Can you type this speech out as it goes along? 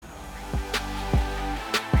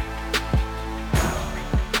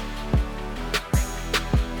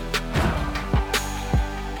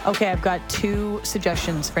Okay, I've got 2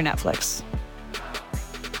 suggestions for Netflix.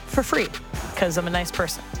 For free, because I'm a nice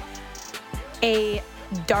person. A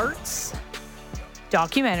darts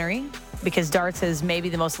documentary, because darts is maybe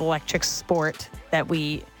the most electric sport that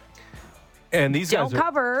we And these don't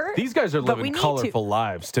cover. These guys are but we living need colorful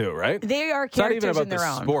lives too, right? They are It's not characters even about in their the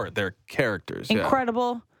own. sport; they're characters.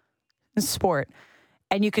 Incredible sport,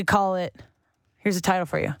 and you could call it. Here's a title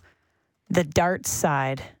for you: The Darts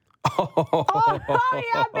Side. Oh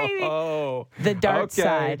yeah, baby! Oh, The Darts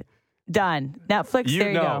Side. Done. Netflix.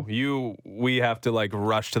 There you go. We have to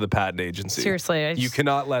rush to the patent agency. Seriously, you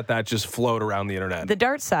cannot let that just float around the internet. The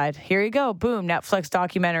Darts Side. Here you go. Boom. Netflix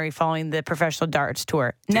documentary following the professional darts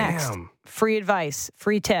tour. Next, free advice,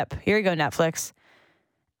 free tip. Here you go, Netflix.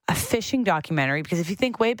 A fishing documentary, because if you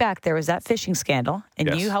think way back, there was that fishing scandal,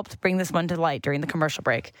 and you helped bring this one to light during the commercial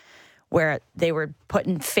break, where they were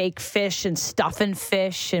putting fake fish and stuffing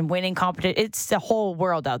fish and winning competition. It's the whole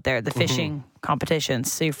world out there, the fishing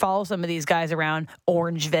competitions. So you follow some of these guys around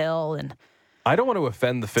Orangeville and I don't want to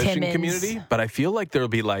offend the fishing Timmins. community, but I feel like there'll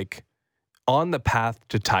be on the path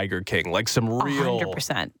to Tiger King, some real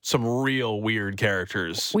 100%. Some real weird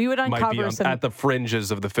characters. We would might be uncover at the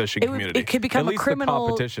fringes of the fishing community. It could become at least a criminal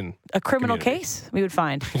the competition. A criminal community. case we would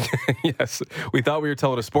find. Yes. We thought we were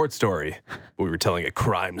telling a sports story, but we were telling a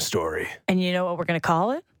crime story. And you know what we're going to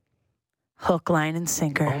call it? Hook, line, and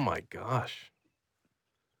sinker. Oh my gosh.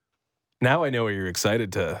 Now I know you're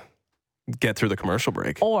excited to get through the commercial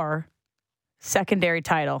break. Or secondary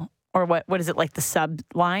title. Or what is it, like the sub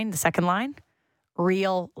line, the second line?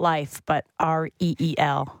 Real life, but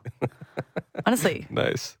REEL. Honestly.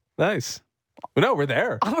 Nice. No, we're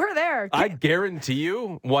there. We're there. I guarantee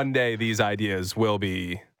you one day these ideas will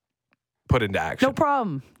be put into action. No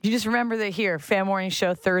problem. You just remember that here, Fan Morning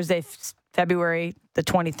Show, Thursday, February the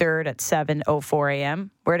 23rd at 7:04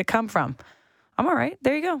 a.m. Where'd it come from? I'm all right.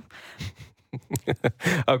 There you go.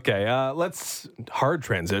 Okay, let's hard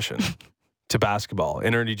transition to basketball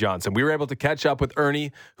and Ernie Johnson. We were able to catch up with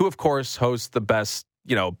Ernie, who, of course, hosts the best,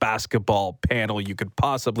 basketball panel you could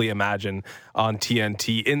possibly imagine on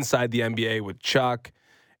TNT inside the NBA with Chuck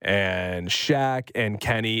and Shaq and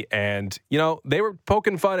Kenny. And, they were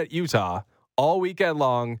poking fun at Utah all weekend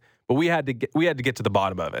long, but we had to get to the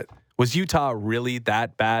bottom of it. Was Utah really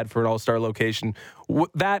that bad for an all-star location?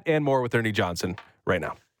 That and more with Ernie Johnson right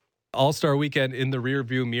now. All-Star weekend in the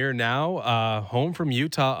rearview mirror now. Home from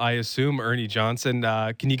Utah, I assume. Ernie Johnson,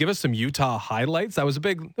 can you give us some Utah highlights? That was a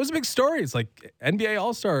big story. It's like NBA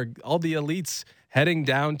All-Star, all the elites heading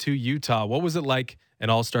down to Utah. What was it like an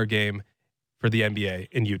All-Star game for the NBA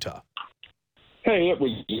in Utah? Hey, it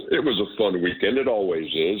was a fun weekend. It always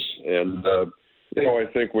is, and I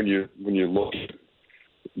think when you look at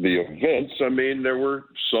the events, there were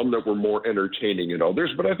some that were more entertaining than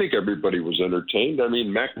others, but I think everybody was entertained.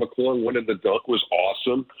 Mac McClung winning the dunk was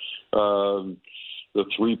awesome. The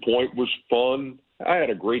three-point was fun. I had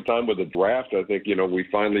a great time with the draft. I think, we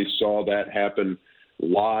finally saw that happen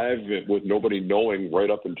live with nobody knowing right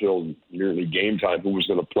up until nearly game time who was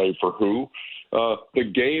going to play for who. The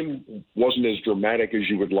game wasn't as dramatic as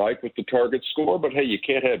you would like with the target score, but hey, you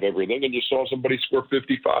can't have everything, and you saw somebody score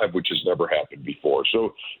 55, which has never happened before.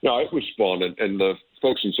 So, it was fun, and the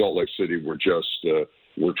folks in Salt Lake City were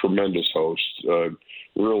were tremendous hosts.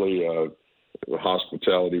 Really, the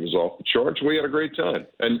hospitality was off the charts. We had a great time,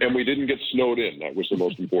 and we didn't get snowed in. That was the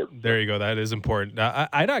most important. There you go. That is important.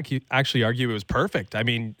 I'd actually argue it was perfect.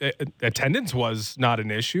 Attendance was not an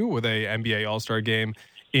issue with a NBA All-Star game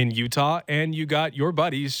in Utah, and you got your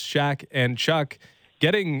buddies Shaq and Chuck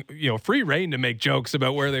getting free reign to make jokes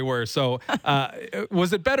about where they were. So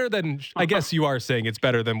was it better than? I guess you are saying it's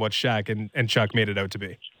better than what Shaq and Chuck made it out to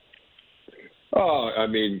be.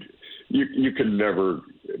 You can never.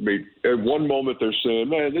 At one moment they're saying,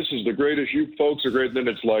 "Man, this is the greatest. You folks are great." And then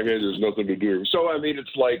it's like, "Hey, there's nothing to do." So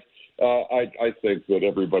it's like. I think that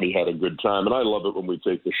everybody had a good time, and I love it when we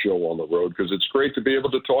take the show on the road because it's great to be able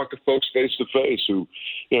to talk to folks face to face. Who,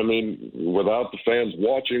 without the fans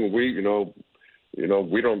watching, we don't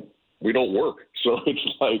work. So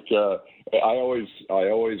it's like I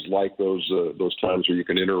always like those times where you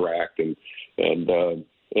can interact, and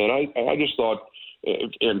I just thought,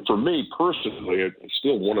 and for me personally, it's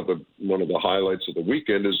still one of the highlights of the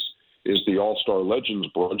weekend is the All-Star Legends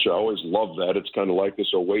Brunch. I always love that. It's kind of like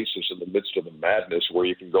this oasis in the midst of the madness where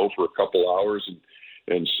you can go for a couple hours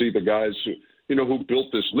and see the guys who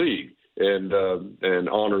built this league and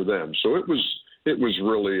honor them. So it was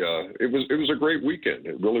really it was a great weekend.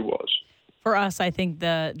 It really was. For us, I think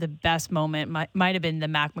the best moment might have been the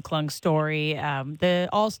Mac McClung story. The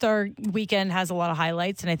All-Star weekend has a lot of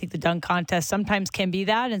highlights, and I think the dunk contest sometimes can be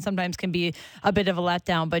that and sometimes can be a bit of a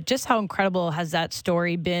letdown. But just how incredible has that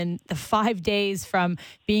story been? The 5 days from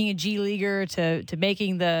being a G Leaguer to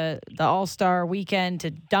making the All-Star weekend to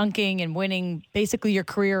dunking and winning basically your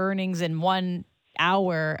career earnings in 1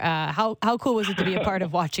 hour. How cool was it to be a part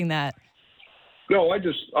of watching that? No,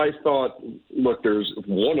 I thought, look, there's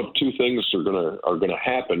one of two things are gonna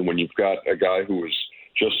happen when you've got a guy who was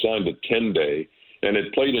just signed a 10-day and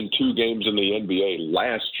had played in 2 games in the NBA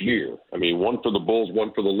last year. I mean, one for the Bulls,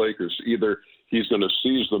 one for the Lakers. Either he's going to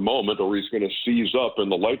seize the moment or he's going to seize up,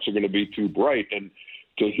 and the lights are going to be too bright. And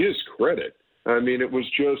to his credit, I mean, it was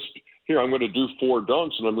just, here, I'm going to do 4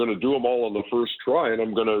 dunks, and I'm going to do them all on the first try, and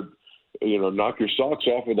I'm going to, knock your socks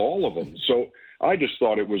off with all of them. So I just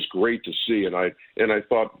thought it was great to see, and I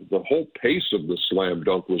thought the whole pace of the slam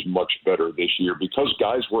dunk was much better this year because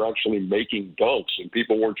guys were actually making dunks, and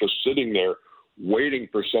people weren't just sitting there waiting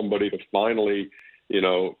for somebody to finally,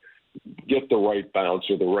 get the right bounce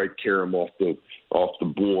or the right carom off the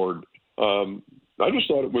board. I just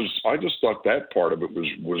thought that part of it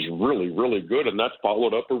was really, really good, and that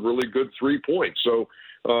followed up a really good 3-point. So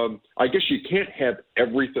I guess you can't have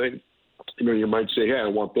everything. You might say, hey, I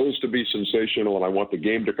want those to be sensational and I want the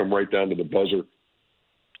game to come right down to the buzzer.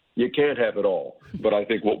 You can't have it all. But I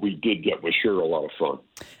think what we did get was sure a lot of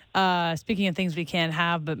fun. Speaking of things we can't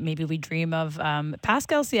have, but maybe we dream of,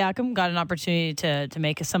 Pascal Siakam got an opportunity to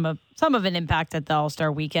make some of an impact at the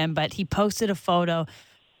All-Star weekend, but he posted a photo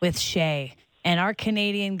with Shea. And our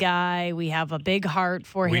Canadian guy, we have a big heart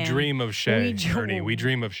for him. We dream of Shea, Ernie. We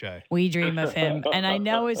dream of Shea. We dream of him. And I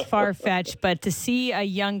know it's far-fetched, but to see a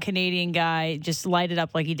young Canadian guy just light it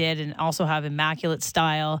up like he did and also have immaculate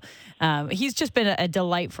style, he's just been a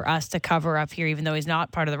delight for us to cover up here, even though he's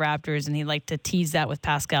not part of the Raptors, and he liked to tease that with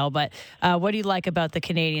Pascal. But what do you like about the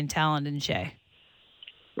Canadian talent in Shea?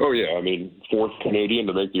 Oh, yeah. I mean, 4th Canadian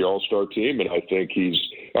to make the All-Star team, and I think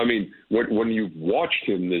when you've watched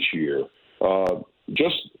him this year,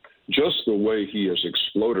 just the way he has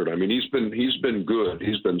exploded. I mean, he's been good.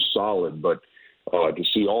 He's been solid, but to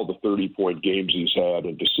see all the 30-point games he's had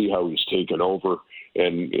and to see how he's taken over,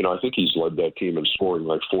 and I think he's led that team in scoring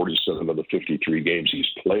like 47 of the 53 games he's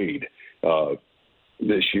played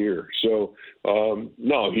this year. So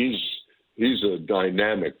no, he's a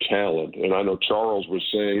dynamic talent, and I know Charles was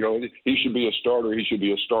saying, he should be a starter. He should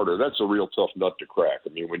be a starter. That's a real tough nut to crack. I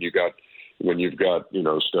mean, when you've got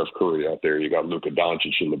Steph Curry out there, you got Luka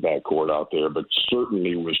Doncic in the backcourt out there, but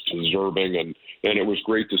certainly was deserving, and it was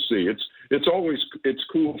great to see. It's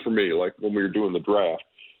cool for me, like when we were doing the draft,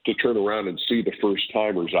 to turn around and see the first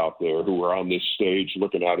timers out there who are on this stage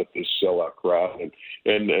looking out at this sellout crowd,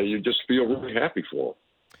 and you just feel really happy for them.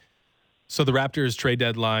 So the Raptors trade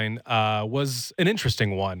deadline was an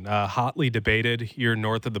interesting one, hotly debated here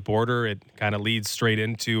north of the border. It kind of leads straight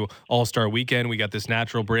into All-Star Weekend. We got this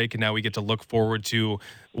natural break, and now we get to look forward to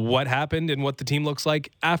what happened and what the team looks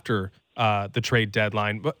like after the trade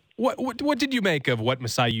deadline. But what did you make of what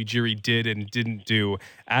Masai Ujiri did and didn't do?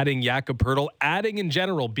 Adding Jakob Poeltl, adding in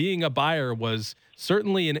general, being a buyer was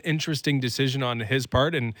certainly an interesting decision on his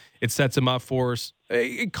part, and it sets him up for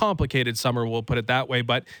a complicated summer, we'll put it that way.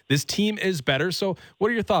 But this team is better. So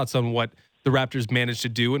what are your thoughts on what the Raptors managed to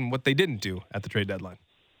do and what they didn't do at the trade deadline?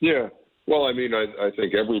 Yeah. Well, I mean, I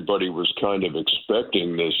think everybody was kind of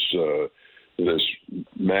expecting this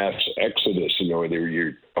mass exodus.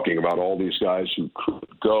 You're talking about all these guys who could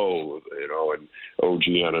go, and OG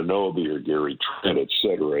Anunoby or Gary Trent, et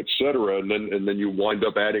cetera, and then you wind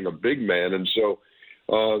up adding a big man, and so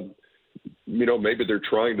maybe they're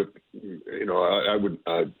trying to,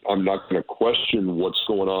 I'm not going to question what's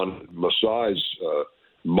going on in Masai's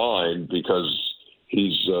mind because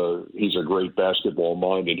he's a great basketball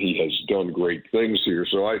mind and he has done great things here.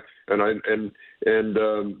 So I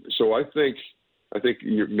think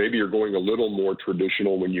maybe you're going a little more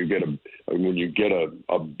traditional when you get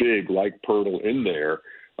a big like Poeltl in there.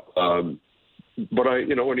 But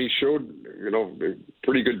and he showed a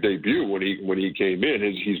pretty good debut when he came in.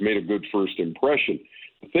 He's made a good first impression.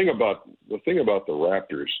 The thing about the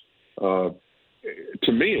Raptors,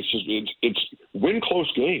 to me, it's win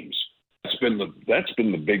close games. That's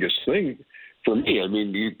been the biggest thing for me. I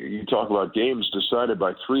mean, you talk about games decided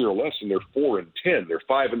by 3 or less, and they're 4-10. They're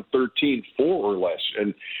 5-13, 4 or less,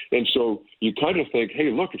 and so you kind of think,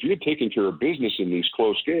 hey, look, if you had taken care of business in these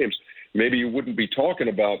close games, maybe you wouldn't be talking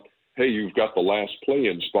about, hey, you've got the last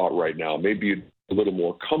play-in spot right now. Maybe you'd be a little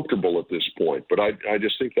more comfortable at this point. But I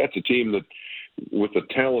just think that's a team that, with the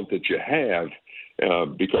talent that you have,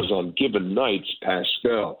 because on given nights,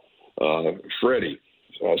 Pascal, Freddie,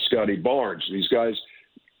 Scotty Barnes. These guys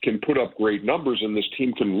can put up great numbers, and this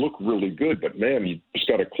team can look really good. But, man, you just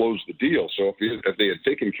got to close the deal. So if they had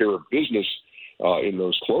taken care of business in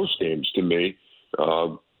those close games, to me,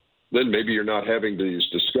 then maybe you're not having these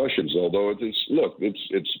discussions. Although it's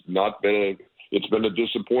been a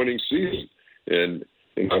disappointing season, and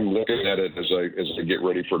I'm looking at it as I get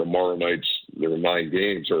ready for tomorrow night's. There are 9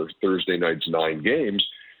 games, or Thursday night's 9 games.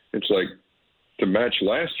 It's like, to match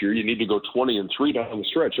last year, you need to go 20-3 down the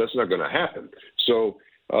stretch. That's not going to happen. So,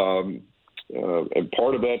 and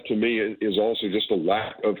part of that to me is also just a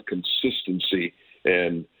lack of consistency.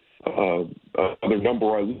 And another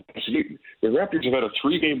number I see, the Raptors have had a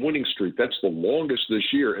 3-game winning streak. That's the longest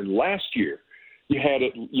this year. And last year, you had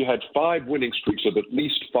 5 winning streaks of at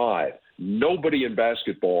least 5. Nobody in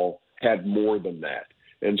basketball had more than that.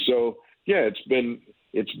 And so, yeah, it's been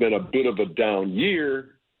a bit of a down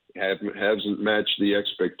year. Hasn't matched the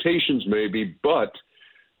expectations, maybe, but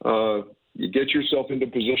you get yourself into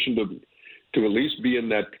position to at least be in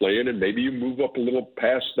that play-in, and maybe you move up a little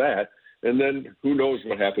past that, and then who knows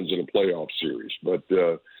what happens in a playoff series. But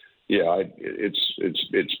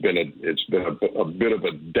it's been a bit of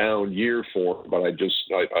a down year for him, but I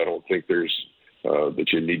don't think there's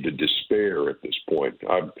that you need to despair at this point.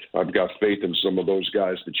 I've got faith in some of those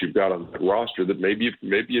guys that you've got on the roster that maybe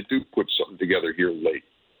you do put something together here late.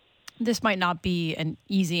 This might not be an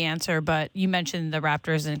easy answer, but you mentioned the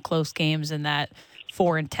Raptors in close games and that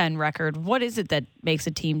 4-10 record. What is it that makes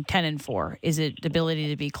a team 10-4? Is it the ability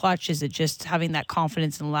to be clutch? Is it just having that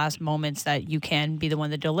confidence in the last moments that you can be the one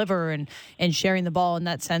to deliver and sharing the ball in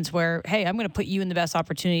that sense where, hey, I'm going to put you in the best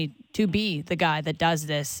opportunity to be the guy that does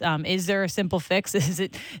this? Is there a simple fix? Is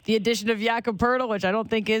it the addition of Jakob Poeltl, which I don't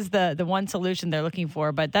think is the one solution they're looking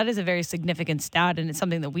for, but that is a very significant stat, and it's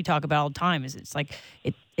something that we talk about all the time. It's like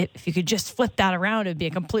if you could just flip that around, it'd be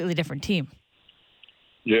a completely different team.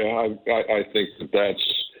 Yeah, I think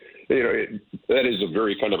that's, that is a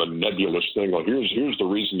very kind of a nebulous thing. Well, here's the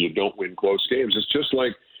reason you don't win close games. It's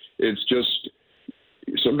just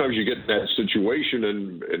sometimes you get in that situation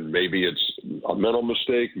and maybe it's a mental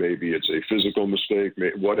mistake, maybe it's a physical mistake,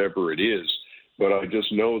 whatever it is. But I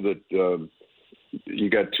just know that you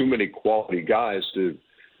got too many quality guys to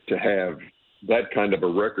have that kind of a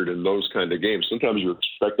record in those kind of games. Sometimes you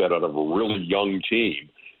expect that out of a really young team.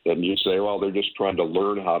 And you say, well, they're just trying to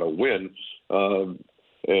learn how to win, and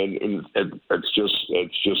it's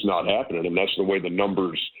just not happening, and that's the way the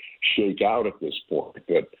numbers shake out at this point.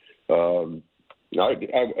 But I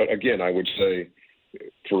would say,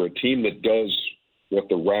 for a team that does what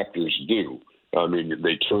the Raptors do, I mean,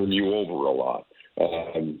 they turn you over a lot,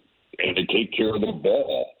 and they take care of the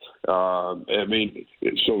ball.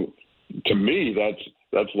 So to me,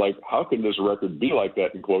 that's like, how can this record be like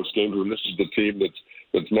that in close games when this is the team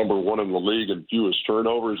that's number 1 in the league in fewest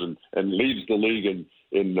turnovers and leads the league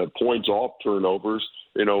in points off turnovers?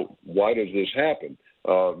 Why does this happen?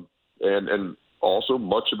 And also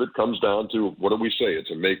much of it comes down to, what do we say?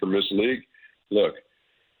 It's a make or miss league. Look,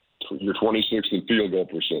 you're 26th in field goal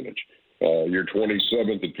percentage. You're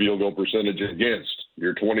 27th in field goal percentage against.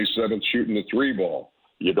 You're 27th shooting the 3 ball.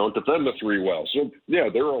 You don't defend the 3 well. So, yeah,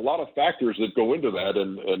 there are a lot of factors that go into that,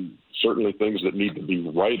 and certainly things that need to be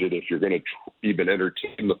righted if you're going to even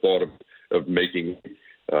entertain the thought of making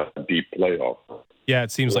a deep playoff. Yeah,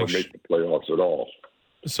 it seems like make the playoffs at all.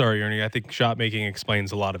 Sorry, Ernie. I think shot making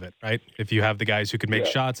explains a lot of it, right? If you have the guys who can make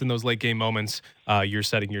shots in those late game moments, you're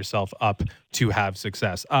setting yourself up to have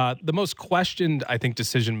success. The most questioned, I think,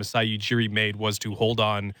 decision Masai Ujiri made was to hold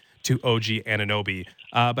on to OG Anunoby.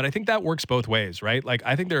 But I think that works both ways, right? Like,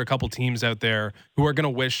 I think there are a couple teams out there who are going to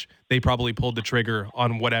wish they probably pulled the trigger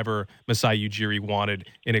on whatever Masai Ujiri wanted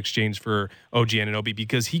in exchange for OG Anunoby,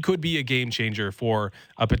 because he could be a game changer for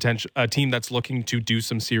a team that's looking to do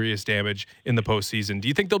some serious damage in the postseason. Do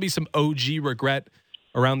you think there'll be some OG regret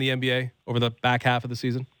around the NBA over the back half of the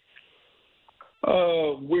season?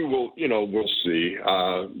 We will, we'll see.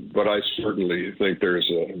 But I certainly think there's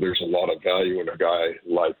a lot of value in a guy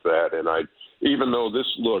like that. And even though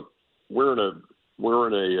we're in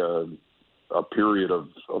a period of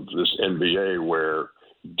this NBA where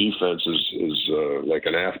defense is like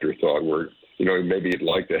an afterthought, where maybe you'd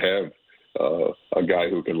like to have a guy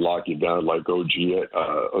who can lock you down like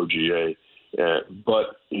OGA.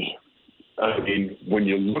 But I mean, when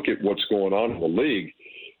you look at what's going on in the league,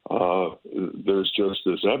 there's just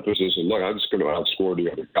this emphasis, and look, I'm just going to outscore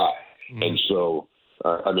the other guy. Mm-hmm. And so,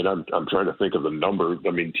 I'm trying to think of the number.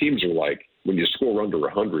 I mean, teams are like, when you score under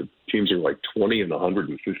 100, teams are like 20 and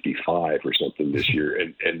 155 or something this year,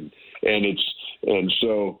 and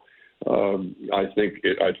so I think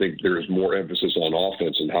there's more emphasis on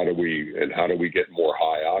offense and how do we get more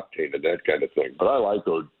high octane and that kind of thing. But I like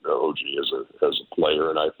OG as a player,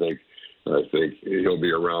 and I think he'll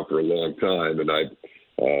be around for a long time. And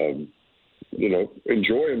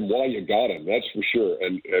enjoy him while you got him. That's for sure.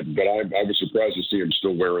 But I was surprised to see him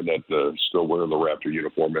still wearing the Raptor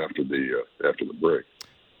uniform after the break.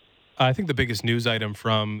 I think the biggest news item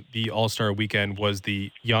from the All-Star weekend was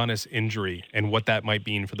the Giannis injury and what that might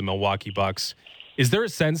mean for the Milwaukee Bucks. Is there a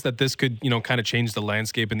sense that this could, kind of change the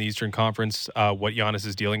landscape in the Eastern Conference, what Giannis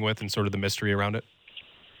is dealing with and sort of the mystery around it?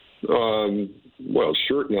 Well,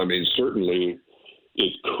 certainly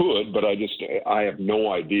it could, but I have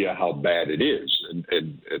no idea how bad it is,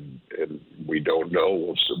 and we don't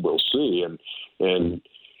know. We'll see. And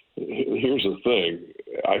here's the thing.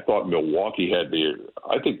 I thought Milwaukee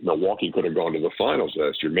I think Milwaukee could have gone to the finals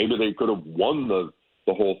last year. Maybe they could have won the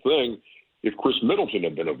whole thing if Chris Middleton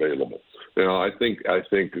had been available. I think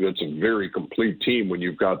that's a very complete team when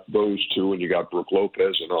you've got those two and you got Brook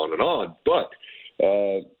Lopez and on and on. But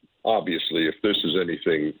obviously, if this is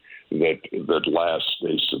anything that lasts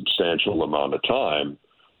a substantial amount of time,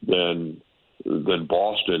 then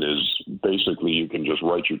Boston is basically, you can just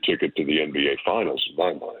write your ticket to the NBA Finals, in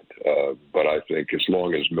my mind. But I think as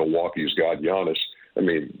long as Milwaukee's got Giannis,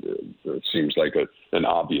 it seems like an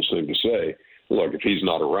obvious thing to say. Look, if he's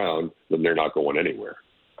not around, then they're not going anywhere.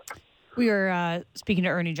 We were speaking to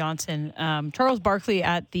Ernie Johnson. Charles Barkley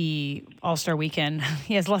at the All-Star weekend,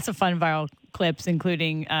 he has lots of fun viral clips,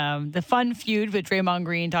 including the fun feud with Draymond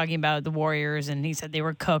Green talking about the Warriors, and he said they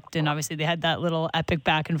were cooked, and obviously they had that little epic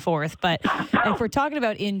back and forth. But if we're talking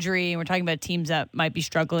about injury and we're talking about teams that might be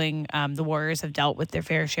struggling, the Warriors have dealt with their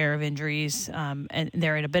fair share of injuries, and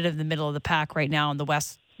they're in a bit of the middle of the pack right now in the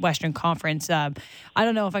Western Conference. I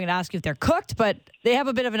don't know if I can ask you if they're cooked, but they have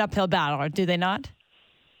a bit of an uphill battle, do they not?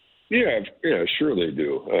 Yeah, sure they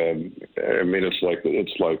do. It's like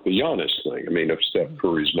the Giannis thing. If Steph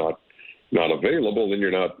Curry's not available, then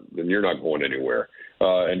you're not going anywhere.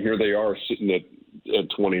 And here they are sitting at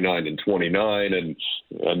 29 and 29, and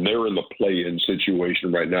they're in the play-in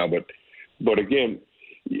situation right now. But again,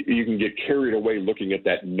 you can get carried away looking at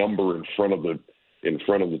that number in front of the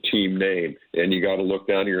team name, and you got to look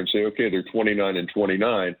down here and say, okay, they're 29 and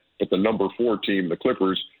 29, but the number 4 team, the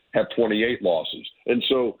Clippers, have 28 losses, and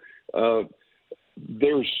so.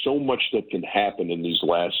 There's so much that can happen in these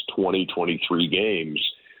last 20, 23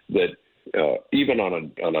 games that even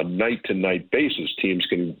on a night-to-night basis, teams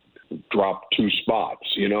can drop 2 spots,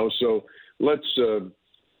 So let's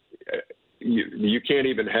you can't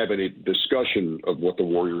even have any discussion of what the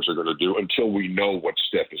Warriors are going to do until we know what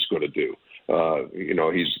Steph is going to do.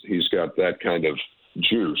 He's got that kind of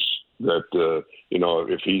juice that,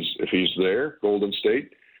 if he's there, Golden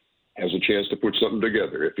State has a chance to put something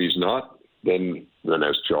together. If he's not, then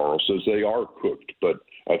as Charles says, they are cooked. But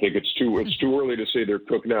I think it's too early to say they're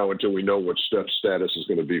cooked now until we know what Steph's status is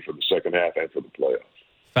going to be for the second half and for the playoffs.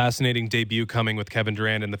 Fascinating debut coming with Kevin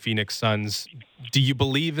Durant and the Phoenix Suns. Do you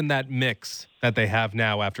believe in that mix that they have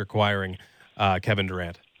now after acquiring Kevin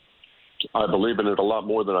Durant? I believe in it a lot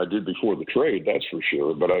more than I did before the trade, that's for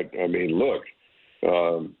sure. But look,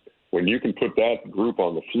 when you can put that group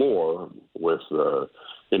on the floor with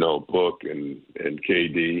Book and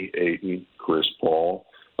KD, Ayton, Chris Paul.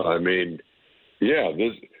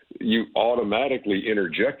 You automatically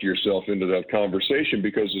interject yourself into that conversation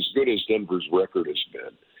because as good as Denver's record has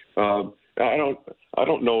been, I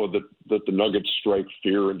don't know that the Nuggets strike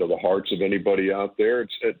fear into the hearts of anybody out there.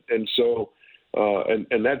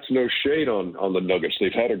 And that's no shade on the Nuggets.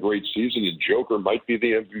 They've had a great season, and Joker might be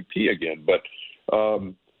the MVP again, but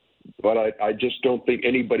I just don't think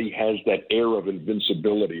anybody has that air of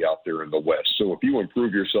invincibility out there in the West. So if you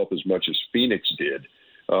improve yourself as much as Phoenix did,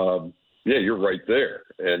 you're right there.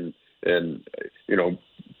 And I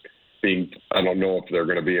don't know if they're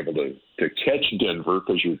going to be able to catch Denver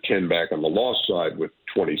because you're 10 back on the loss side with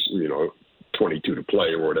 22 to play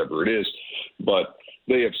or whatever it is. But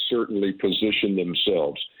they have certainly positioned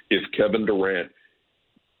themselves. If Kevin Durant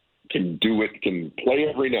can do it, can play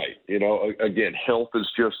every night. Again, health is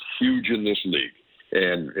just huge in this league.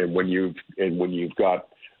 And when you've got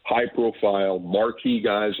high profile marquee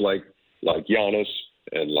guys like Giannis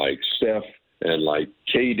and like Steph and like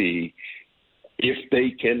KD, if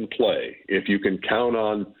they can play, if you can count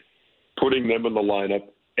on putting them in the lineup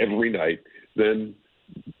every night, then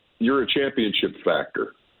you're a championship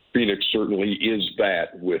factor. Phoenix certainly is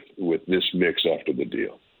that with this mix after the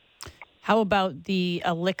deal. How about the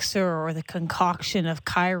elixir or the concoction of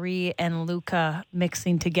Kyrie and Luka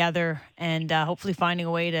mixing together and hopefully finding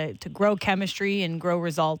a way to grow chemistry and grow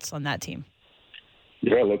results on that team?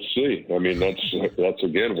 Yeah, let's see. I mean, that's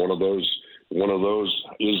again one of those.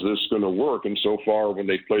 Is this going to work? And so far, when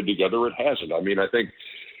they've played together, it hasn't. I mean, I think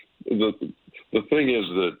the thing is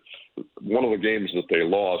that one of the games that they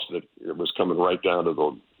lost, that it was coming right down to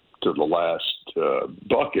the last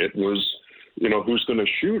bucket, was who's going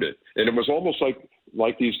to shoot it, and it was almost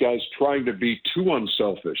like these guys trying to be too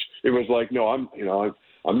unselfish. It was like, no, I'm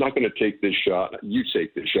not going to take this shot. You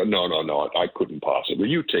take this shot. No, I couldn't possibly.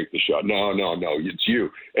 You take the shot. No, it's you.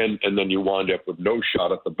 And then you wind up with no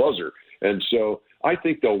shot at the buzzer. And so I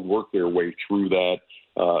think they'll work their way through that.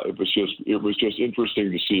 It was just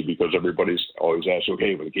interesting to see, because everybody's always asked,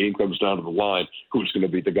 okay, when the game comes down to the line, who's going to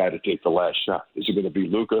be the guy to take the last shot? Is it going to be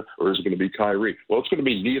Luka or is it going to be Kyrie? Well, it's going to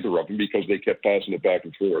be neither of them, because they kept passing it back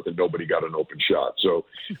and forth and nobody got an open shot. So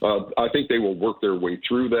I think they will work their way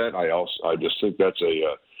through that. I just think that's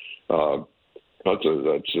a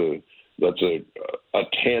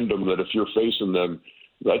tandem that if you're facing them,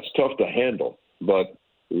 that's tough to handle. But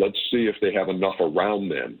let's see if they have enough around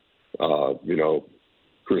them.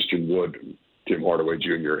 Christian Wood, Tim Hardaway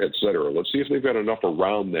Jr., et cetera. Let's see if they've got enough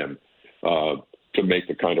around them to make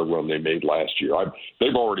the kind of run they made last year.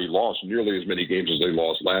 They've already lost nearly as many games as they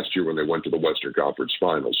lost last year when they went to the Western Conference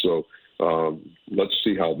Finals. So let's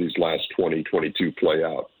see how these last 2022 play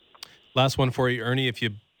out. Last one for you, Ernie. If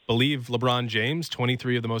you believe LeBron James,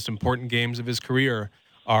 23 of the most important games of his career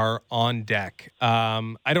are on deck.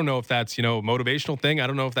 I don't know if that's, a motivational thing. I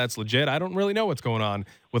don't know if that's legit. I don't really know what's going on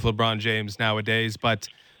with LeBron James nowadays. But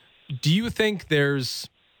do you think there's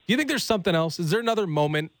something else? Is there another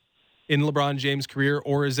moment in LeBron James' career,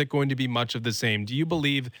 or is it going to be much of the same? Do you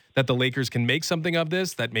believe that the Lakers can make something of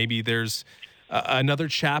this, that maybe there's another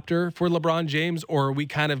chapter for LeBron James, or are we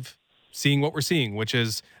kind of seeing what we're seeing, which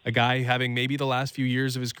is a guy having maybe the last few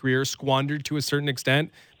years of his career squandered to a certain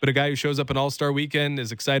extent, but a guy who shows up an All-Star weekend,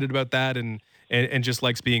 is excited about that, and just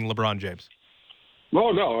likes being LeBron James?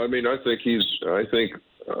 Well, no, I mean, I think he's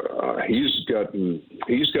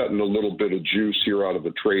gotten a little bit of juice here out of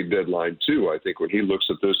the trade deadline too. I think when he looks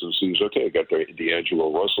at this and sees, okay, got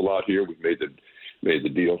D'Angelo Russell out here, we've made the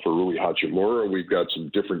deal for Rui Hachimura, we've got some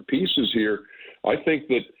different pieces here. I think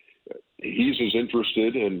that he's as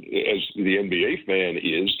interested as the NBA fan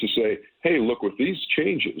is to say, hey, look, with these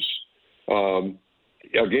changes,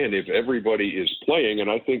 again, if everybody is playing, and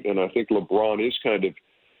I think LeBron is kind of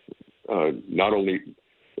not only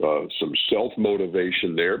some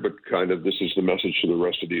self-motivation there, but kind of this is the message to the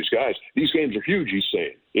rest of these guys. These games are huge, he's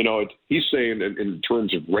saying. He's saying in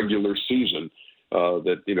terms of regular season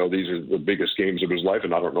that, these are the biggest games of his life,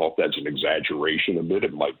 and I don't know if that's an exaggeration a bit.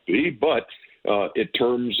 It might be, but in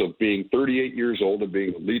terms of being 38 years old and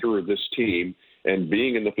being the leader of this team and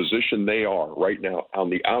being in the position they are right now on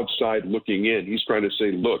the outside looking in, he's trying to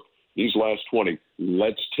say, look, these last 20,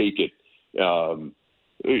 let's take it.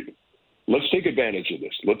 Let's take advantage of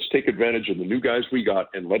this. Let's take advantage of the new guys we got,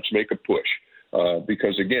 and let's make a push.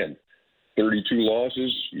 Because again, 32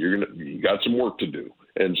 losses, you got some work to do.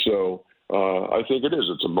 And so I think it is.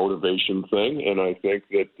 It's a motivation thing, and I think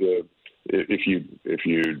that if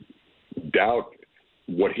you doubt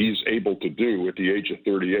what he's able to do at the age of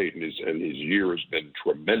 38, and his year has been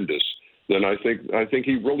tremendous, then I think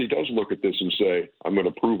he really does look at this and say, I'm going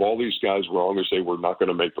to prove all these guys wrong and say we're not going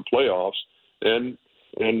to make the playoffs, and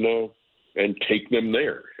take them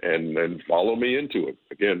there and follow me into it.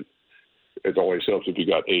 Again, it always helps if you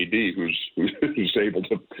got AD who's able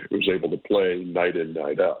to play night in,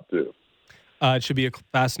 night out too. It should be a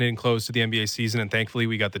fascinating close to the NBA season, and thankfully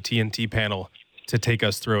we got the TNT panel to take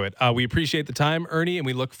us through it. We appreciate the time, Ernie, and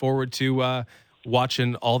we look forward to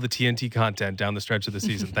watching all the TNT content down the stretch of the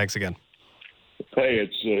season. Thanks again. Hey,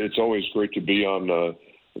 it's always great to be on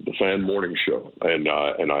the Fan Morning Show, and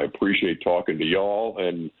I appreciate talking to y'all.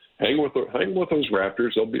 And hang with those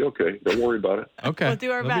Raptors; they'll be okay. Don't worry about it. Okay, we'll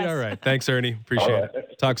do our best. Be all right. Thanks, Ernie. Appreciate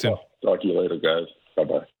it. Talk soon. Talk to you later, guys.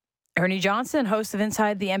 Bye-bye. Ernie Johnson, host of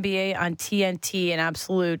Inside the NBA on TNT, an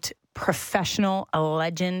absolute professional, a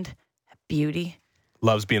legend, a beauty.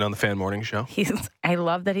 Loves being on the Fan Morning Show. I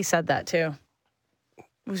love that he said that too.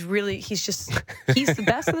 It was really, he's the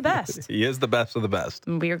best of the best. He is the best of the best.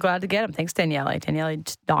 And we are glad to get him. Thanks, Daniele. Daniele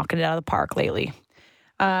just knocking it out of the park lately.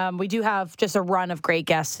 We do have just a run of great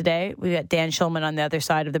guests today. We got Dan Shulman on the other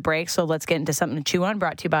side of the break, so let's get into something to chew on.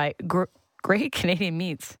 Brought to you by Great Canadian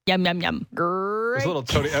Meats. Yum, yum, yum. Great. I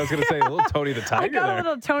was going to say a little Tony the Tiger. I got a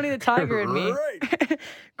little Tony the Tiger in me.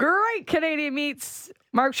 Great Canadian Meats.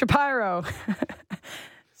 Mark Shapiro.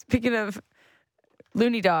 Speaking of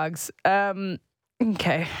loony dogs.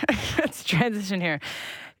 Okay, let's transition here.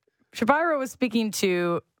 Shapiro was speaking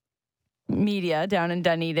to media down in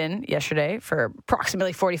Dunedin yesterday for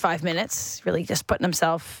approximately 45 minutes, really just putting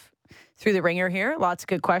himself through the ringer here. Lots of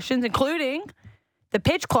good questions, including the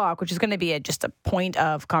pitch clock, which is going to be just a point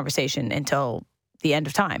of conversation until the end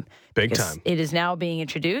of time. Big time. It is now being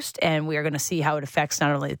introduced, and we are going to see how it affects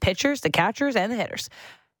not only the pitchers, the catchers, and the hitters.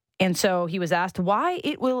 And so he was asked why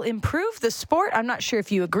it will improve the sport. I'm not sure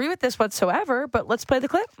if you agree with this whatsoever, but let's play the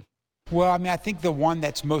clip. Well, I mean, I think the one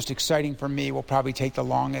that's most exciting for me will probably take the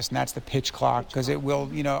longest, and that's the pitch clock, because it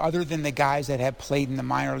will, other than the guys that have played in the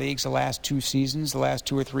minor leagues the last 2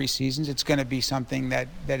 or 3 seasons, it's going to be something that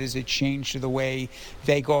is a change to the way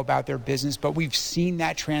they go about their business. But we've seen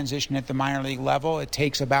that transition at the minor league level. It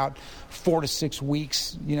takes about 4 to 6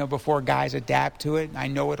 weeks, before guys adapt to it. I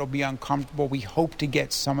know it'll be uncomfortable. We hope to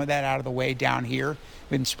get some of that out of the way down here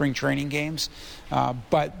in spring training games.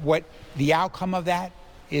 But what the outcome of that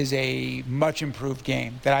is a much improved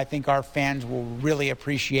game that I think our fans will really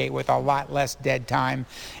appreciate, with a lot less dead time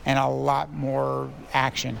and a lot more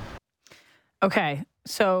action. Okay,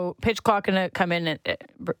 so pitch clock going to come in and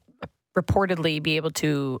reportedly be able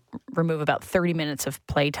to remove about 30 minutes of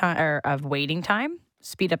play time or of waiting time,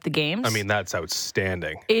 speed up the games. I mean, that's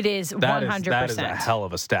outstanding. It is 100%. That is a hell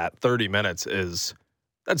of a stat. 30 minutes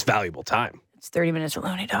that's valuable time. It's 30 minutes with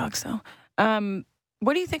Looney Dogs, though.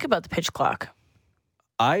 What do you think about the pitch clock?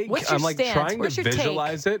 I'm like stance? trying Where's to your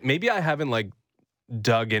visualize it. Maybe I haven't like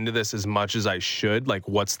dug into this as much as I should. Like,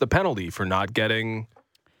 what's the penalty for not getting,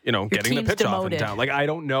 getting the pitch off in town? Like, I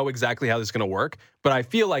don't know exactly how this is going to work, but I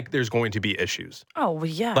feel like there's going to be issues. Oh, well,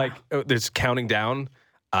 yeah. Like, there's counting down.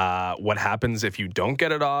 What happens if you don't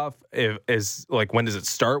get it off? When does it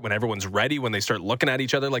start? When everyone's ready? When they start looking at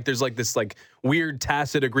each other? Like, there's like this like weird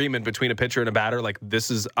tacit agreement between a pitcher and a batter. Like, this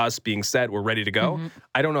is us being set. We're ready to go. Mm-hmm.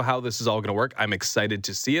 I don't know how this is all going to work. I'm excited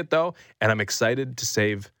to see it though, and I'm excited to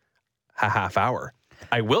save a half hour.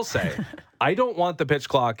 I will say, I don't want the pitch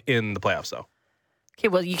clock in the playoffs though. Okay,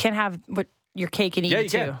 well, you can have your cake and eat it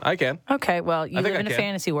too. Yeah, you can. I can. Okay, well, you live in a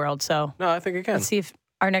fantasy world, so no, I think I can. Let's see if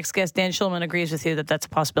our next guest, Dan Shulman, agrees with you that that's a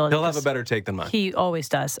possibility. He'll have a better take than mine. He always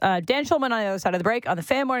does. Dan Shulman on the other side of the break on the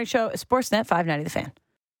Fan Morning Show, Sportsnet 590 The Fan.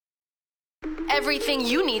 Everything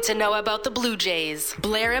you need to know about the Blue Jays.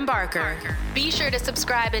 Blair and Barker. Be sure to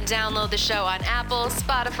subscribe and download the show on Apple,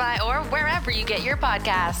 Spotify, or wherever you get your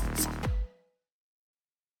podcasts.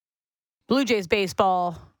 Blue Jays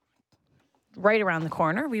baseball right around the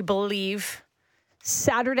corner. We believe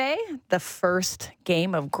Saturday, the first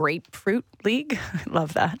game of Grapefruit League. I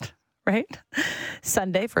love that, right?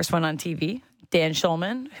 Sunday, first one on TV. Dan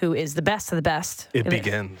Shulman, who is the best of the best. It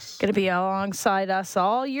begins. Going to be alongside us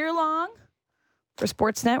all year long for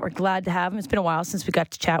Sportsnet. We're glad to have him. It's been a while since we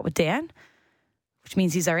got to chat with Dan, which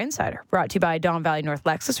means he's our insider. Brought to you by Don Valley North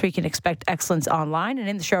Lexus, where you can expect excellence online and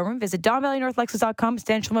in the showroom. Visit DonValleyNorthLexus.com. It's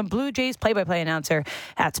Dan Shulman, Blue Jays play-by-play announcer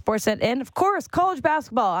at Sportsnet. And, of course, college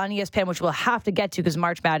basketball on ESPN, which we'll have to get to because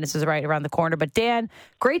March Madness is right around the corner. But, Dan,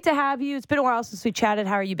 great to have you. It's been a while since we chatted.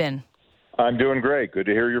 How are you been? I'm doing great. Good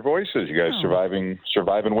to hear your voices. You guys surviving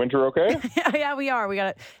winter okay? Yeah, we are. We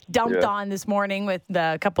got dumped on this morning with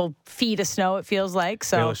a couple feet of snow, it feels like.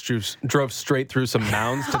 So Bayless drove straight through some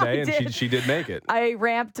mounds today, and she did make it. I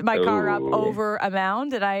ramped my car up over a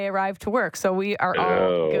mound, and I arrived to work. So we are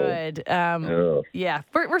all good. Yeah,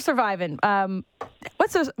 we're surviving.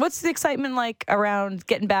 What's the excitement like around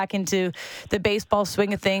getting back into the baseball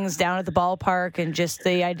swing of things down at the ballpark, and just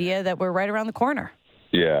the idea that we're right around the corner?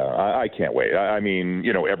 Yeah, I can't wait. I mean,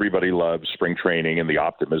 everybody loves spring training and the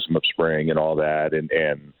optimism of spring and all that.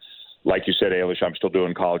 And like you said, Ailish, I'm still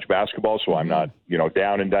doing college basketball, so I'm not,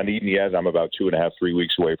 down in Dunedin yet. I'm about 2.5, 3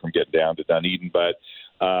 weeks away from getting down to Dunedin. But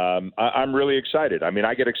I'm really excited. I mean,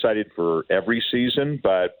 I get excited for every season,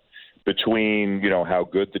 but between, how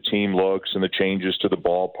good the team looks and the changes to the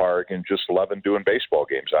ballpark and just loving doing baseball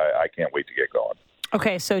games, I can't wait to get going.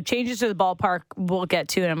 Okay, so changes to the ballpark we'll get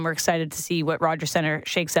to, and we're excited to see what Rogers Center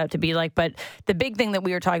shakes out to be like. But the big thing that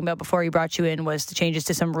we were talking about before we brought you in was the changes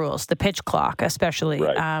to some rules, the pitch clock especially.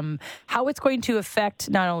 Right. How it's going to affect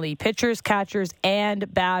not only pitchers, catchers,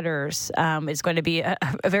 and batters is going to be a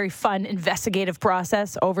very fun, investigative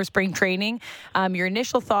process over spring training. Your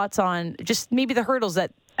initial thoughts on just maybe the hurdles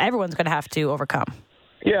that everyone's going to have to overcome?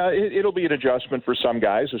 Yeah, it'll be an adjustment for some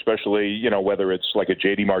guys, especially, whether it's like a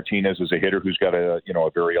J.D. Martinez as a hitter who's got a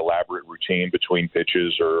very elaborate routine between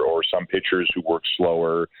pitches or some pitchers who work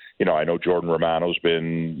slower. I know Jordan Romano's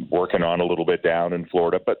been working on a little bit down in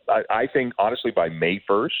Florida, but I think, honestly, by May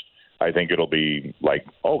 1st, I think it'll be like,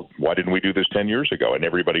 oh, why didn't we do this 10 years ago? And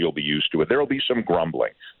everybody will be used to it. There will be some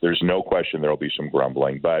grumbling. There's no question there will be some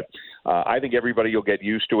grumbling. But I think everybody will get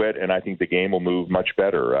used to it, and I think the game will move much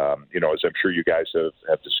better. As I'm sure you guys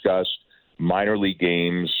have discussed, minor league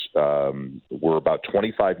games were about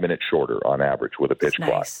 25 minutes shorter on average with a pitch clock.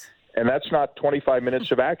 Nice. And that's not 25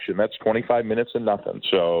 minutes of action. That's 25 minutes of nothing.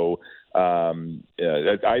 So I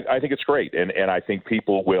think it's great. And I think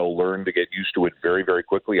people will learn to get used to it very, very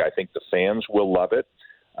quickly. I think the fans will love it.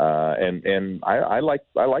 And I like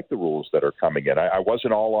the rules that are coming in. I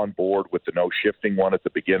wasn't all on board with the no shifting one at the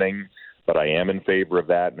beginning, but I am in favor of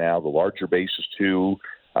that now. The larger bases, too.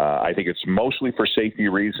 I think it's mostly for safety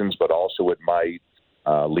reasons, but also it might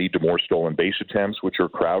lead to more stolen base attempts, which are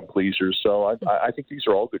crowd pleasers. So I think these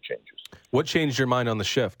are all good changes. What changed your mind on the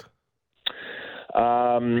shift?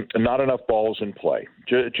 Not enough balls in play.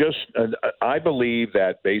 I believe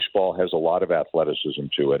that baseball has a lot of athleticism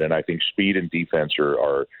to it, and I think speed and defense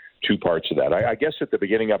are two parts of that. I guess at the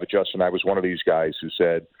beginning of it, Justin, I was one of these guys who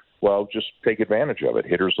said, well, just take advantage of it.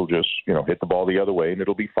 Hitters will just, hit the ball the other way and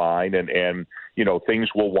it'll be fine. And things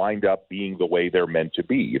will wind up being the way they're meant to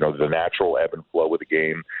be. The natural ebb and flow of the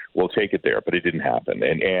game will take it there, but it didn't happen.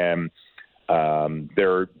 And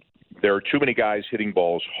there are too many guys hitting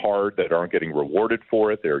balls hard that aren't getting rewarded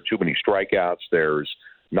for it. There are too many strikeouts. There's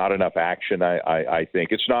not enough action. I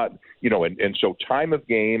think it's not, and so time of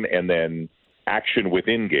game and then action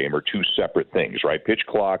within game are two separate things, right? Pitch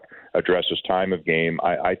clock addresses time of game.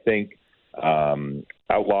 I think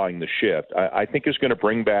outlawing the shift, I think is going to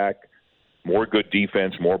bring back more good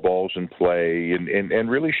defense, more balls in play, and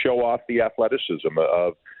really show off the athleticism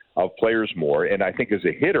of players more. And I think as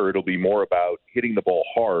a hitter, it'll be more about hitting the ball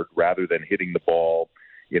hard rather than hitting the ball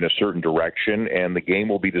in a certain direction. And the game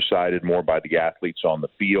will be decided more by the athletes on the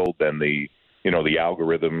field than the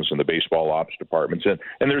algorithms and the baseball ops departments. And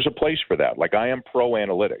there's a place for that. Like, I am pro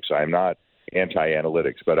analytics. I'm not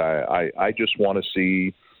anti-analytics, but I just want to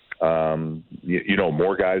see,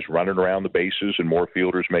 more guys running around the bases and more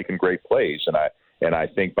fielders making great plays. And I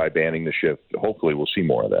think by banning the shift, hopefully we'll see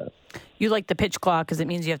more of that. You like the pitch clock because it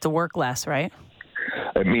means you have to work less, right?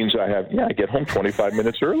 It means I get home 25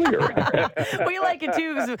 minutes earlier. We like it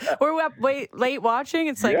too because we're up late watching.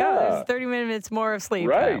 It's like, there's 30 minutes more of sleep.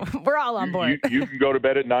 Right. We're all on board. You can go to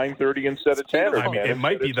bed at 9:30 instead of 10. I mean, it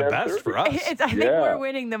might be the best for us. I think we're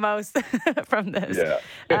winning the most from this.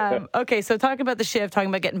 Yeah. Okay, so talking about the shift, talking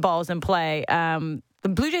about getting balls in play. The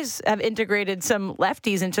Blue Jays have integrated some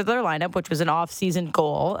lefties into their lineup, which was an off-season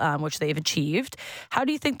goal, which they've achieved. How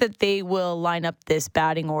do you think that they will line up this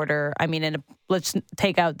batting order? I mean, let's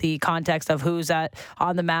take out the context of who's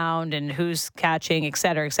on the mound and who's catching, et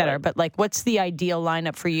cetera, et cetera. Right. But, what's the ideal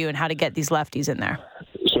lineup for you and how to get these lefties in there?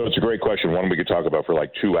 So it's a great question, one we could talk about for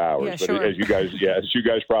like 2 hours. Yeah, but sure. as you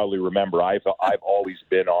guys probably remember, I've always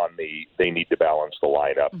been on the they need to balance the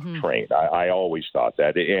lineup train. I always thought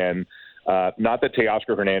that. And not that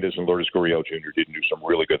Teoscar Hernandez and Lourdes Gurriel Jr. didn't do some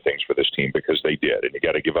really good things for this team, because they did, and you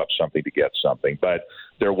got to give up something to get something. But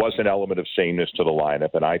there was an element of sameness to the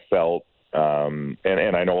lineup, and I felt, and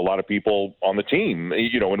I know a lot of people on the team,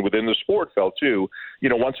 and within the sport felt too,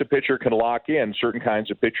 once a pitcher can lock in certain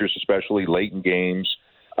kinds of pitchers, especially late in games,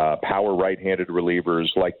 power right-handed relievers,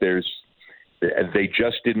 they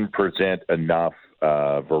just didn't present enough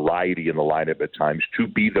variety in the lineup at times to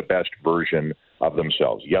be the best version of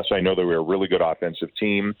themselves. Yes, I know they were a really good offensive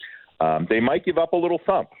team. They might give up a little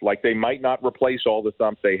thump. They might not replace all the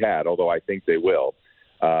thump they had, although I think they will.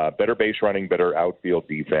 Better base running, better outfield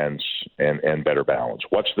defense, and better balance.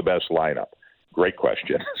 What's the best lineup? Great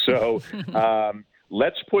question. So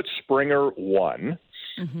let's put Springer 1.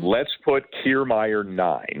 Mm-hmm. Let's put Kiermaier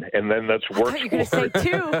 9, and then let's work. I thought you were going to say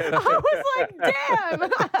 2. I was like,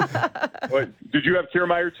 damn. What, did you have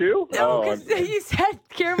Kiermaier 2? No, because you said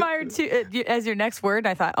Kiermaier 2 as your next word.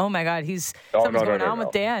 I thought, oh my God, something's going on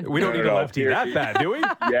with Dan. We don't need a lefty that bad, do we?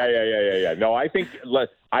 Yeah. No, I think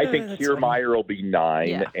Kiermaier will be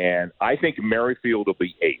 9, and I think Merrifield will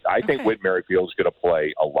be 8. I think Whit Merrifield is going to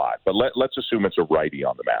play a lot, but let's assume it's a righty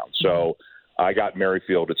on the mound. So I got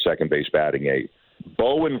Merrifield at second base batting 8.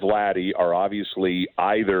 Bo and Vladdy are obviously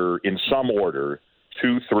either in some order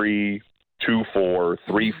 2-3, 2-4,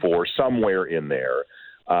 3-4, somewhere in there.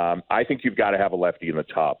 I think you've got to have a lefty in the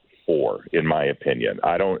top 4, in my opinion.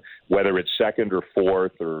 Whether it's second or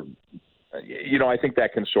fourth or, I think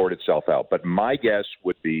that can sort itself out. But my guess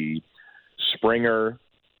would be Springer.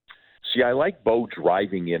 See, I like Bo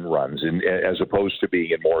driving in runs as opposed to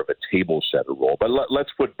being in more of a table setter role. But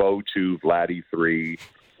let's put Bo 2, Vladdy 3.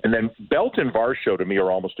 And then Belt and Varsho, to me, are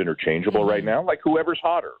almost interchangeable right now. Whoever's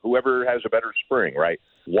hotter, whoever has a better spring, right?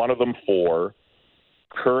 One of them 4,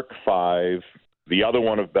 Kirk 5, the other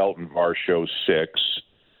one of Belt and Varsho 6.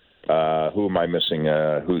 Who am I missing?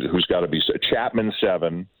 Who's got to be Chapman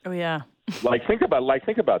 7? Oh yeah. Think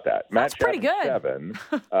about that. That's pretty good. 7,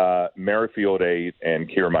 Merrifield 8, and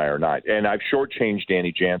Kiermaier 9. And I've shortchanged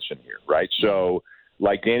Danny Jansen here, right? So,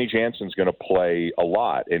 Danny Jansen's going to play a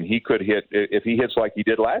lot, and he could hit, if he hits like he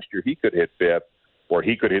did last year, he could hit 5th, or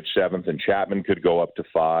he could hit 7th, and Chapman could go up to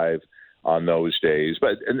 5 on those days.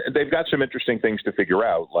 But and they've got some interesting things to figure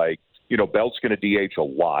out, Belt's going to DH a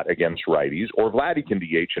lot against righties, or Vladdy can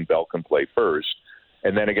DH and Belt can play first.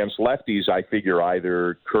 And then against lefties, I figure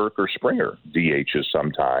either Kirk or Springer DHs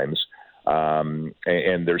sometimes.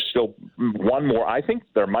 And there's still one more. I think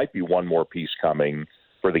there might be one more piece coming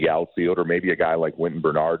for the outfield, or maybe a guy like Wynton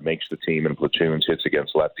Bernard makes the team in platoons, hits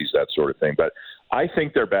against lefties, that sort of thing. But I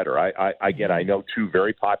think they're better. I know 2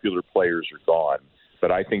 very popular players are gone,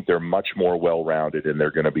 but I think they're much more well-rounded, and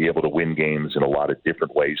they're going to be able to win games in a lot of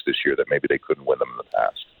different ways this year that maybe they couldn't win them in the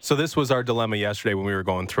past. So this was our dilemma yesterday when we were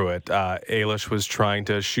going through it. Ailish was trying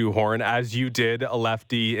to shoehorn, as you did, a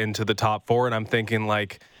lefty into the top 4, and I'm thinking,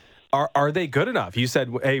 are they good enough? You said,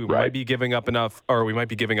 hey, we might be giving up enough, or we might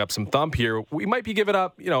be giving up some thump here. We might be giving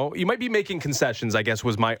up, you might be making concessions, I guess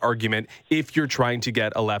was my argument, if you're trying to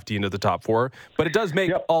get a lefty into the top 4. But it does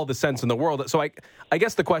make all the sense in the world. So I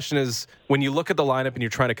guess the question is, when you look at the lineup and you're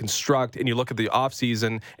trying to construct, and you look at the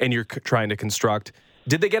offseason and you're trying to construct,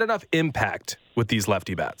 did they get enough impact with these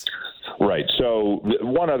lefty bats? Right. So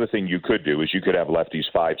one other thing you could do is you could have lefties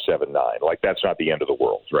 5, 7, 9. That's not the end of the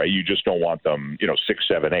world, right? You just don't want them, 6,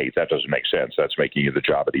 7, 8. That doesn't make sense. That's making the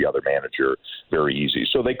job of the other manager very easy.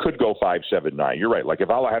 So they could go 5, 7, 9. You're right. If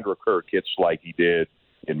Alejandro Kirk hits like he did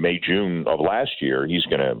in May, June of last year, he's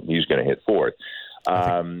gonna hit 4th.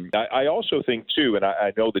 I also think too, and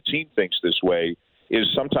I know the team thinks this way, is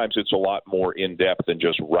sometimes it's a lot more in depth than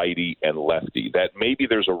just righty and lefty. That maybe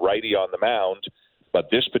there's a righty on the mound, but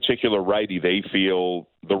this particular righty, they feel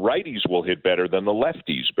the righties will hit better than the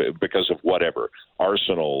lefties because of whatever,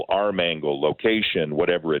 arsenal, arm angle, location,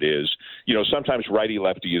 whatever it is. Sometimes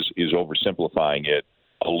righty-lefty is oversimplifying it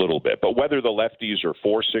a little bit. But whether the lefties are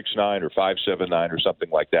 4, 6, 9 or 5, 7, 9 or something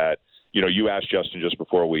like that, you asked Justin just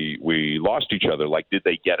before we lost each other, did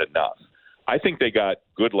they get enough? I think they got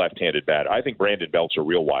good left-handed bat. I think Brandon Belt's a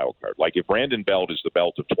real wild card. If Brandon Belt is the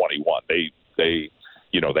Belt of 21, they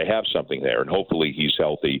have something there, and hopefully he's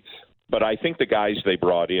healthy. But I think the guys they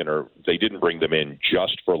brought in, they didn't bring them in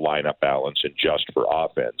just for lineup balance and just for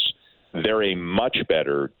offense. They're a much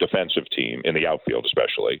better defensive team in the outfield,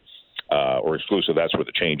 especially, or exclusive. That's where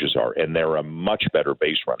the changes are. And they're a much better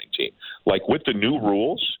base running team. With the new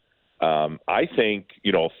rules, I think,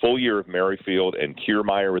 a full year of Merrifield and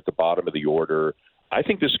Kiermaier at the bottom of the order, I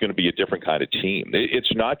think this is going to be a different kind of team.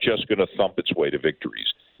 It's not just going to thump its way to victories.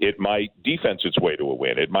 It might defense its way to a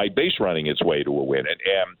win. It might base running its way to a win. And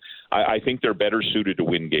I think they're better suited to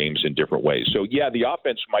win games in different ways. So, the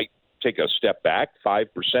offense might take a step back,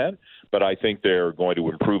 5%, but I think they're going to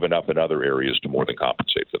improve enough in other areas to more than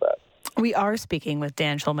compensate for that. We are speaking with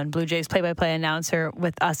Dan Shulman, Blue Jays play-by-play announcer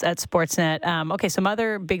with us at Sportsnet. Okay, some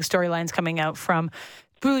other big storylines coming out from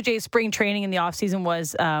Blue Jays spring training in the offseason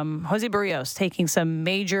was Jose Barrios taking some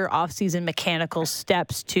major offseason mechanical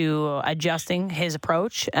steps to adjusting his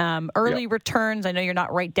approach. Early returns, I know you're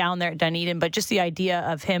not right down there at Dunedin, but just the idea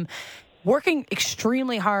of him working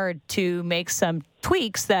extremely hard to make some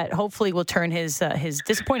tweaks that hopefully will turn his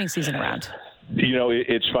disappointing season around.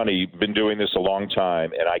 It's funny. Been doing this a long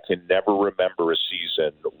time, and I can never remember a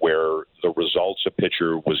season where the results a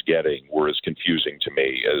pitcher was getting were as confusing to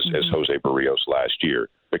me as Jose Barrios last year,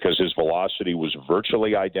 because his velocity was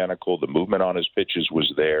virtually identical. The movement on his pitches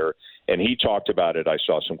was there, and he talked about it. I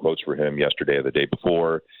saw some quotes for him yesterday or the day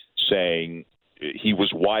before saying he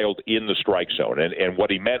was wild in the strike zone, and what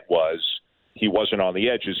he meant was he wasn't on the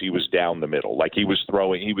edges. He was down the middle. He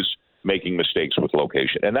was making mistakes with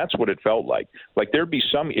location. And that's what it felt like. There'd be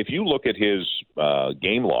some, if you look at his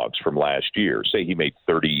game logs from last year, say he made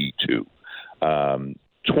 32,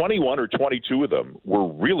 21 or 22 of them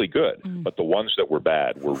were really good, but the ones that were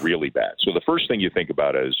bad were really bad. So the first thing you think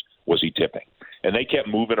about is, was he tipping? And they kept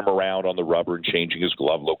moving him around on the rubber and changing his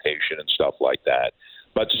glove location and stuff like that.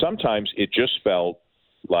 But sometimes it just felt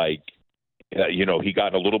like, he got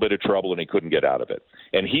in a little bit of trouble and he couldn't get out of it.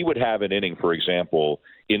 And he would have an inning, for example,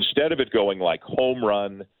 instead of it going home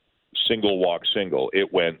run, single walk, single,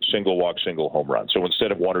 it went single walk, single, home run. So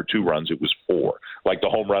instead of 1 or 2 runs, it was 4. The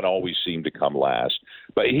home run always seemed to come last.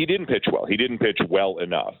 But he didn't pitch well. He didn't pitch well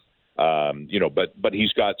enough. But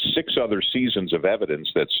he's got 6 other seasons of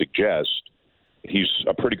evidence that suggest he's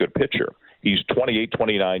a pretty good pitcher. He's 28,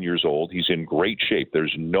 29 years old. He's in great shape.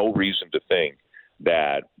 There's no reason to think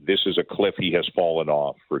that this is a cliff he has fallen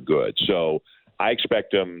off for good. So I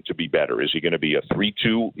expect him to be better. Is he going to be a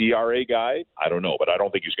 3.2 ERA guy? I don't know, but I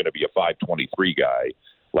don't think he's going to be a 5.23 guy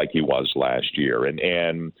like he was last year. And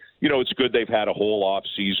it's good they've had a whole off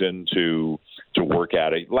season to work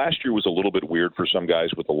at it. Last year was a little bit weird for some guys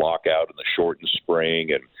with the lockout and the shortened spring,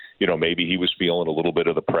 and maybe he was feeling a little bit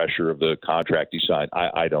of the pressure of the contract he signed.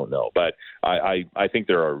 I don't know, but I think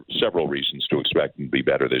there are several reasons to expect him to be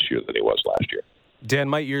better this year than he was last year. Dan,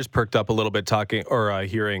 my ears perked up a little bit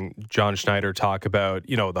hearing John Schneider talk about,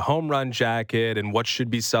 the home run jacket and what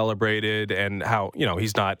should be celebrated, and how,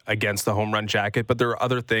 he's not against the home run jacket, but there are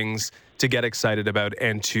other things to get excited about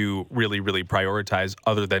and to really, really prioritize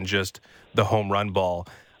other than just the home run ball.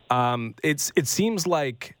 It seems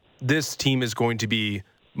like this team is going to be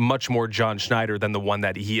much more John Schneider than the one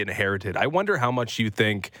that he inherited. I wonder how much you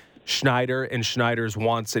think Schneider and Schneider's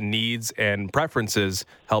wants and needs and preferences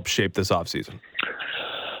help shape this offseason.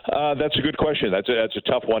 That's a good question. That's a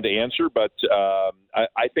tough one to answer, but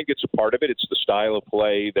I think it's a part of it. It's the style of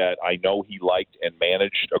play that I know he liked and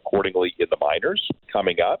managed accordingly in the minors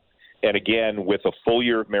coming up. And again, with a full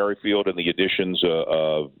year of Merrifield and the additions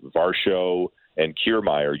of Varsho and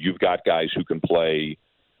Kiermaier, you've got guys who can play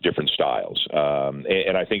different styles.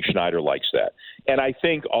 And I think Schneider likes that. And I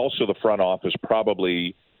think also the front office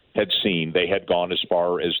probably they had gone as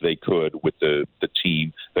far as they could with the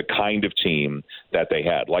team, the kind of team that they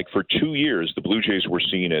had. Like for 2 years, the Blue Jays were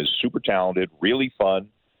seen as super talented, really fun,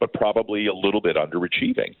 but probably a little bit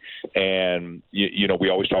underachieving. And, we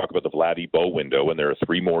always talk about the Vladdy Bo window, and there are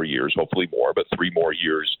 3 more years, hopefully more, but 3 more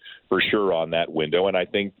years for sure on that window. And I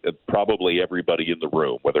think that probably everybody in the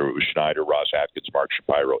room, whether it was Schneider, Ross Atkins, Mark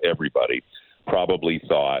Shapiro, everybody probably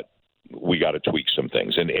thought, we got to tweak some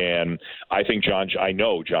things. And I think I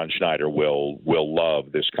know John Schneider will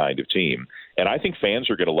love this kind of team. And I think fans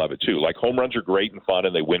are going to love it too. Like, home runs are great and fun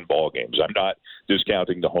and they win ball games. I'm not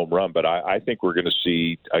discounting the home run, but I think we're going to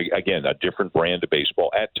see, again, a different brand of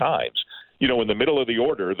baseball at times. In the middle of the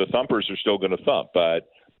order, the thumpers are still going to thump, but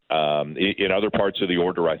in other parts of the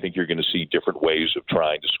order, I think you're going to see different ways of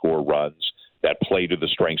trying to score runs that play to the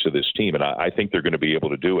strengths of this team. And I think they're going to be able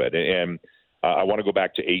to do it. And I want to go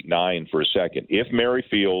back to 8-9 for a second. If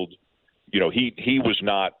Merrifield, he was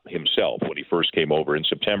not himself when he first came over in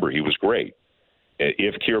September. He was great.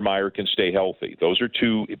 If Kiermaier can stay healthy, those are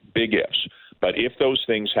 2 big ifs. But if those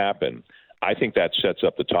things happen, I think that sets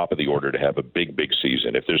up the top of the order to have a big, big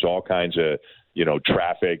season. If there's all kinds of,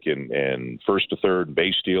 traffic and first to third and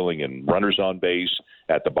base stealing and runners on base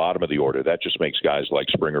at the bottom of the order, that just makes guys like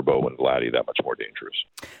Springer, Bo, and Vladdy that much more dangerous.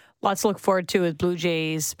 Lots to look forward to with Blue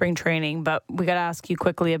Jays spring training, but we got to ask you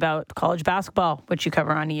quickly about college basketball, which you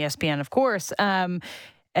cover on ESPN, of course.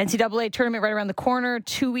 NCAA tournament right around the corner,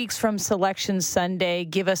 2 weeks from Selection Sunday.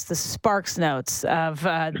 Give us the Sparks notes of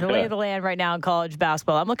the lay of the land right now in college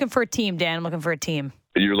basketball. I'm looking for a team, Dan. I'm looking for a team.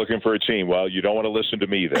 You're looking for a team. Well, you don't want to listen to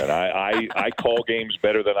me then. I call games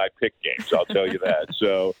better than I pick games. I'll tell you that.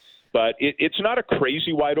 So, but it's not a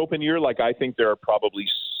crazy wide open year. Like, I think there are probably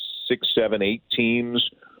 6, 7, 8 teams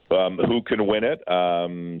who can win it.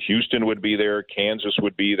 Houston would be there. Kansas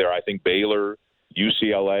would be there. I think Baylor,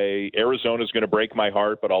 UCLA, Arizona is going to break my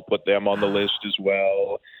heart, but I'll put them on the list as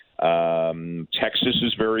well. Texas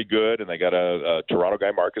is very good, and they got a Toronto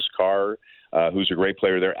guy, Marcus Carr, who's a great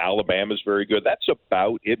player there. Alabama is very good. That's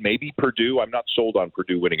about it. Maybe Purdue. I'm not sold on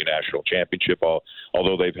Purdue winning a national championship,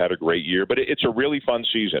 although they've had a great year. But it's a really fun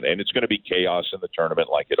season, and it's going to be chaos in the tournament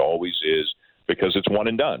like it always is, because it's one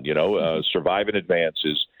and done. Survive and advance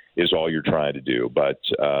is all you're trying to do. But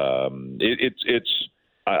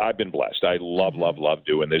I've been blessed. I love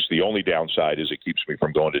doing this. The only downside is it keeps me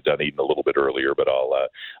from going to Dunedin a little bit earlier, but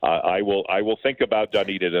I will think about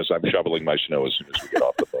Dunedin as I'm shoveling my snow as soon as we get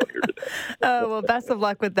off the phone here today. Oh, well, best of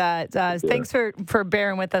luck with that. Thanks for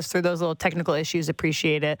bearing with us through those little technical issues.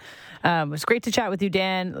 Appreciate it. It was great to chat with you,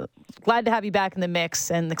 Dan. Glad to have you back in the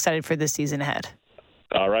mix and excited for this season ahead.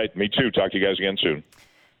 All right. Me too. Talk to you guys again soon.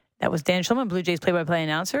 That was Dan Shulman, Blue Jays play-by-play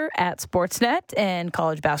announcer at Sportsnet and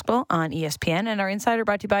college basketball on ESPN. And our insider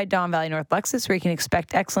brought to you by Don Valley North Lexus, where you can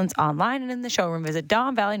expect excellence online and in the showroom. Visit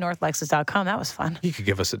DonValleyNorthLexus.com. That was fun. He could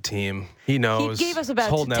give us a team. He knows. He gave us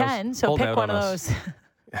about 10, so pick one of those.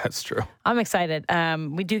 That's true. I'm excited.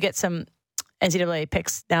 We do get some NCAA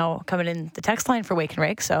picks now coming in the text line for Wake and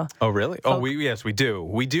Rake. So. Oh, really? Yes, we do.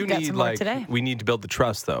 We do need, we need to build the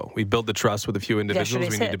trust, though. We build the trust with a few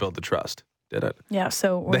individuals. We need to build the trust. Did it? Yeah,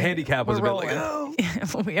 so the handicap was a bit rolling.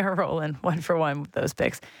 We are rolling 1 for 1 with those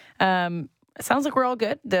picks. It sounds like we're all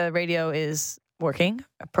good. The radio is working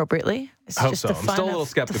appropriately. It's I hope so. I'm still a little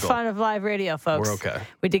skeptical. The fun of live radio, folks. We're okay.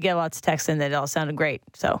 We did get lots of texts in that it all sounded great.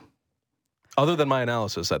 So Other than my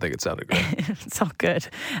analysis, I think it sounded great. It's all good.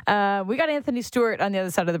 We got Anthony Stewart on the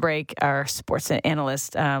other side of the break, our sports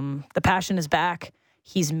analyst. The passion is back.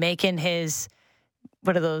 He's making his,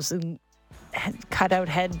 what are those cutout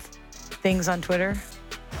head things on Twitter?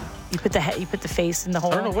 You put the face in the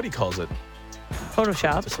hole. I don't know what he calls it.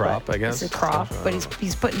 Photoshop. It's a crop, I guess. It's a crop, but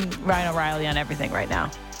he's putting Ryan O'Reilly on everything right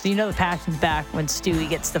now. So you know the passion's back when Stewie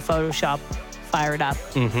gets the Photoshop fired up.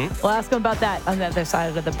 Mm-hmm. We'll ask him about that on the other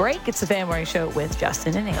side of the break. It's the Fan Morning Show with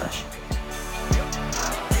Justin and Ailish.